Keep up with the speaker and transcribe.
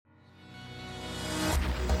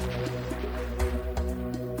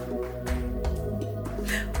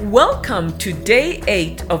Welcome to day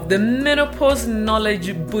 8 of the Menopause Knowledge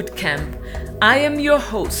Bootcamp. I am your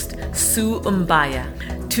host, Sue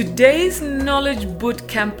Mbaya. Today's Knowledge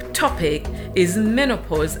Bootcamp topic is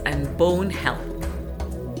menopause and bone health.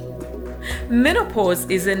 Menopause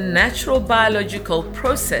is a natural biological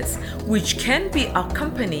process which can be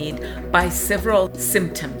accompanied by several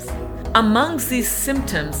symptoms. Amongst these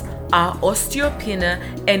symptoms are osteopenia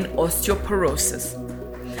and osteoporosis.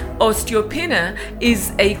 Osteopenia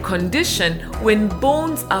is a condition when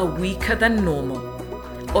bones are weaker than normal.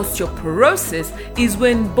 Osteoporosis is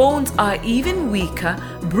when bones are even weaker,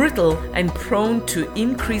 brittle, and prone to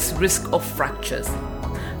increased risk of fractures.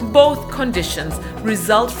 Both conditions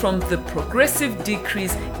result from the progressive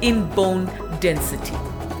decrease in bone density.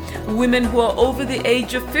 Women who are over the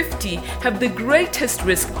age of 50 have the greatest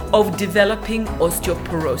risk of developing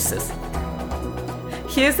osteoporosis.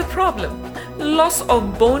 Here's the problem. Loss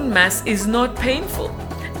of bone mass is not painful.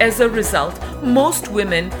 As a result, most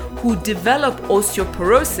women who develop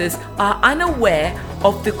osteoporosis are unaware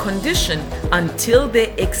of the condition until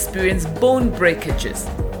they experience bone breakages.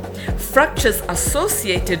 Fractures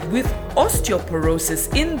associated with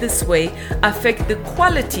osteoporosis in this way affect the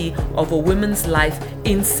quality of a woman's life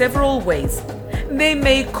in several ways. They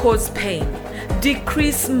may cause pain,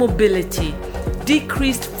 decreased mobility,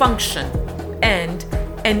 decreased function, and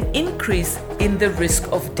an increase in the risk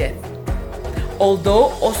of death. Although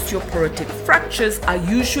osteoporotic fractures are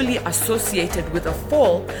usually associated with a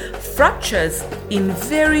fall, fractures in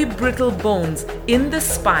very brittle bones in the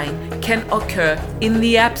spine can occur in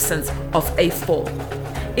the absence of a fall.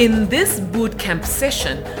 In this bootcamp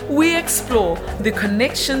session, we explore the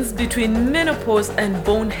connections between menopause and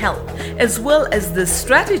bone health, as well as the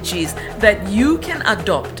strategies that you can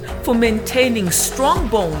adopt for maintaining strong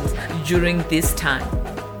bones during this time.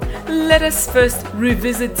 Let us first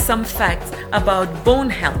revisit some facts about bone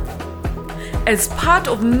health. As part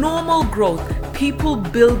of normal growth, people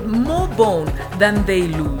build more bone than they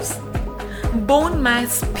lose. Bone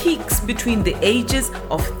mass peaks between the ages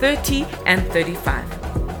of 30 and 35.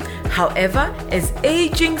 However, as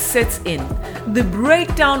aging sets in, the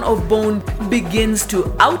breakdown of bone begins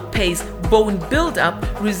to outpace bone buildup,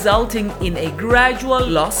 resulting in a gradual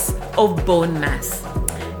loss of bone mass.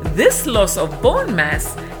 This loss of bone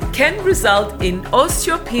mass can result in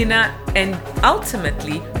osteopenia and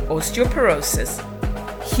ultimately osteoporosis.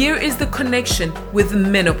 Here is the connection with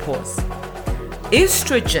menopause.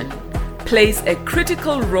 Estrogen plays a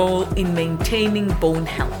critical role in maintaining bone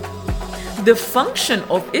health. The function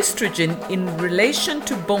of estrogen in relation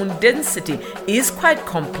to bone density is quite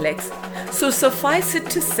complex, so suffice it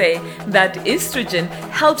to say that estrogen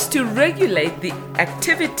helps to regulate the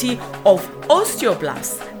activity of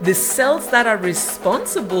osteoblasts, the cells that are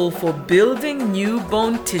responsible for building new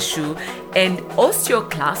bone tissue, and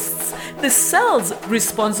osteoclasts, the cells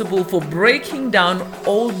responsible for breaking down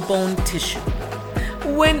old bone tissue.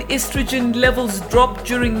 When estrogen levels drop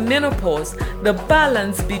during menopause, the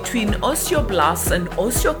balance between osteoblasts and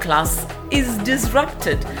osteoclasts is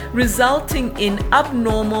disrupted, resulting in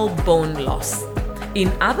abnormal bone loss.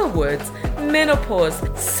 In other words, menopause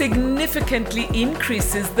significantly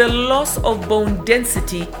increases the loss of bone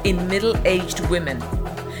density in middle-aged women.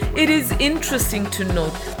 It is interesting to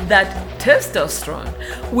note that testosterone,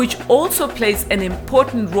 which also plays an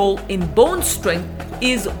important role in bone strength,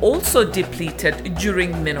 is also depleted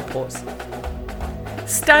during menopause.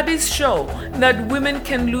 Studies show that women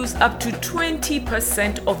can lose up to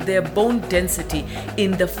 20% of their bone density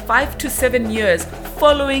in the 5 to 7 years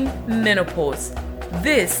following menopause.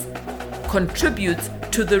 This contributes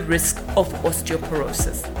to the risk of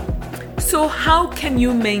osteoporosis. So how can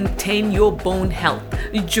you maintain your bone health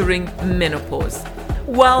during menopause?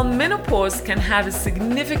 While menopause can have a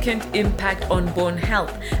significant impact on bone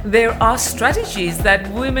health, there are strategies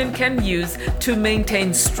that women can use to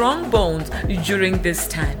maintain strong bones during this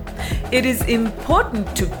time. It is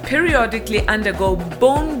important to periodically undergo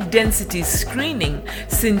bone density screening,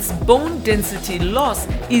 since bone density loss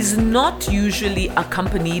is not usually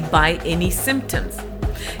accompanied by any symptoms.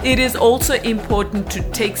 It is also important to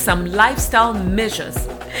take some lifestyle measures,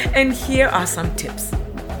 and here are some tips.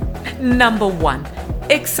 Number 1.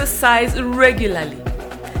 Exercise regularly.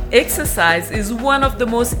 Exercise is one of the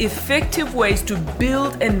most effective ways to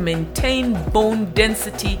build and maintain bone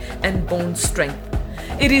density and bone strength.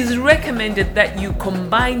 It is recommended that you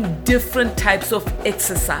combine different types of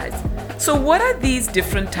exercise. So what are these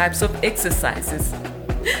different types of exercises?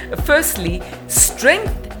 Firstly,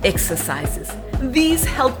 strength exercises. These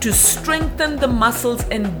help to strengthen the muscles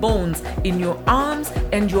and bones in your arms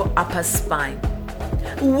and your upper spine.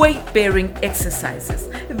 Weight-bearing exercises.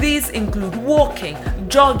 These include walking,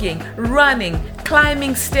 jogging, running,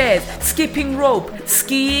 climbing stairs, skipping rope,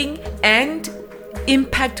 skiing, and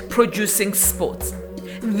impact-producing sports.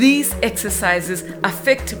 These exercises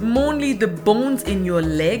affect mainly the bones in your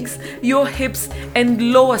legs, your hips,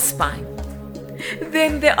 and lower spine.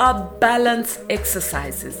 Then there are balance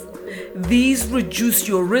exercises. These reduce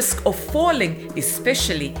your risk of falling,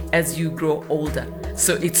 especially as you grow older.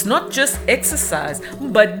 So it's not just exercise,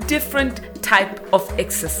 but different type of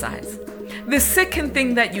exercise. The second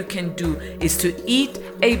thing that you can do is to eat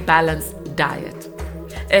a balanced diet.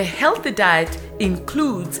 A healthy diet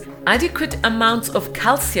includes adequate amounts of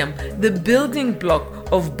calcium, the building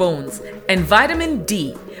block of bones, and vitamin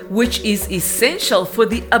D, which is essential for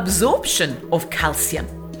the absorption of calcium.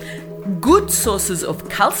 Good sources of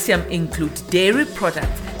calcium include dairy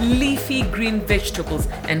products, leafy green vegetables,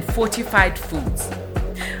 and fortified foods.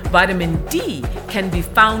 Vitamin D can be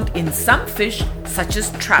found in some fish such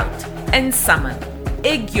as trout and salmon,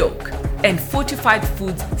 egg yolk, and fortified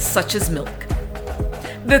foods such as milk.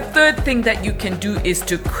 The third thing that you can do is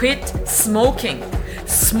to quit smoking.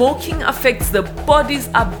 Smoking affects the body's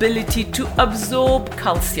ability to absorb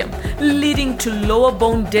calcium, leading to lower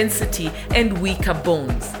bone density and weaker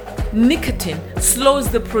bones. Nicotine slows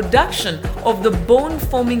the production of the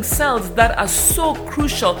bone-forming cells that are so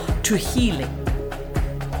crucial to healing.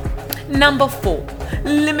 Number 4,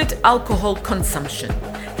 limit alcohol consumption.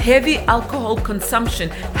 Heavy alcohol consumption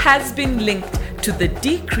has been linked to the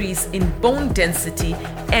decrease in bone density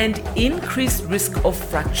and increased risk of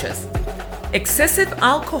fractures. Excessive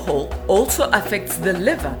alcohol also affects the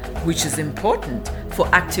liver, which is important for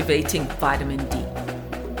activating vitamin D.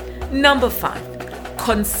 Number 5,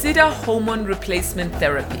 consider hormone replacement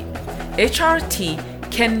therapy.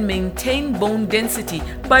 HRT can maintain bone density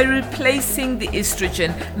by replacing the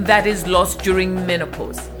estrogen that is lost during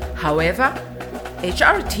menopause. However,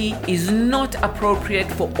 HRT is not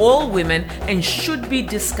appropriate for all women and should be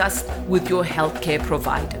discussed with your healthcare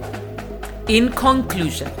provider. In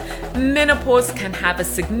conclusion, menopause can have a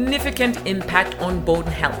significant impact on bone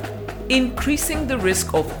health, increasing the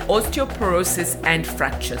risk of osteoporosis and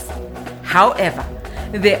fractures. However,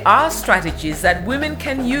 there are strategies that women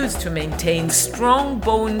can use to maintain strong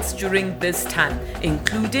bones during this time,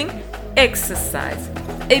 including exercise,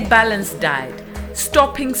 a balanced diet,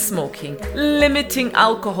 stopping smoking, limiting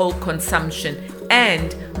alcohol consumption,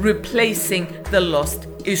 and replacing the lost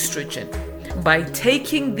estrogen. By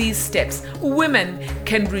taking these steps, women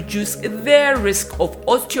can reduce their risk of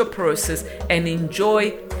osteoporosis and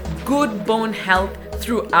enjoy good bone health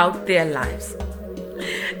throughout their lives.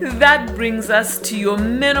 That brings us to your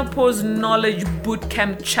Menopause Knowledge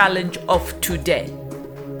Bootcamp Challenge of today.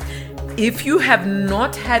 If you have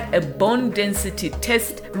not had a bone density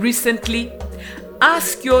test recently,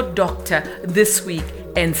 ask your doctor this week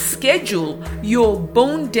and schedule your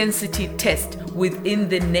bone density test within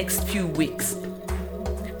the next few weeks.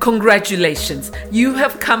 Congratulations, you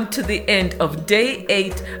have come to the end of day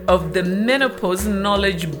 8 of the Menopause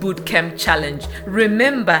Knowledge Bootcamp Challenge.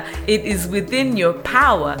 Remember, it is within your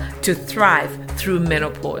power to thrive through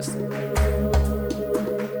menopause.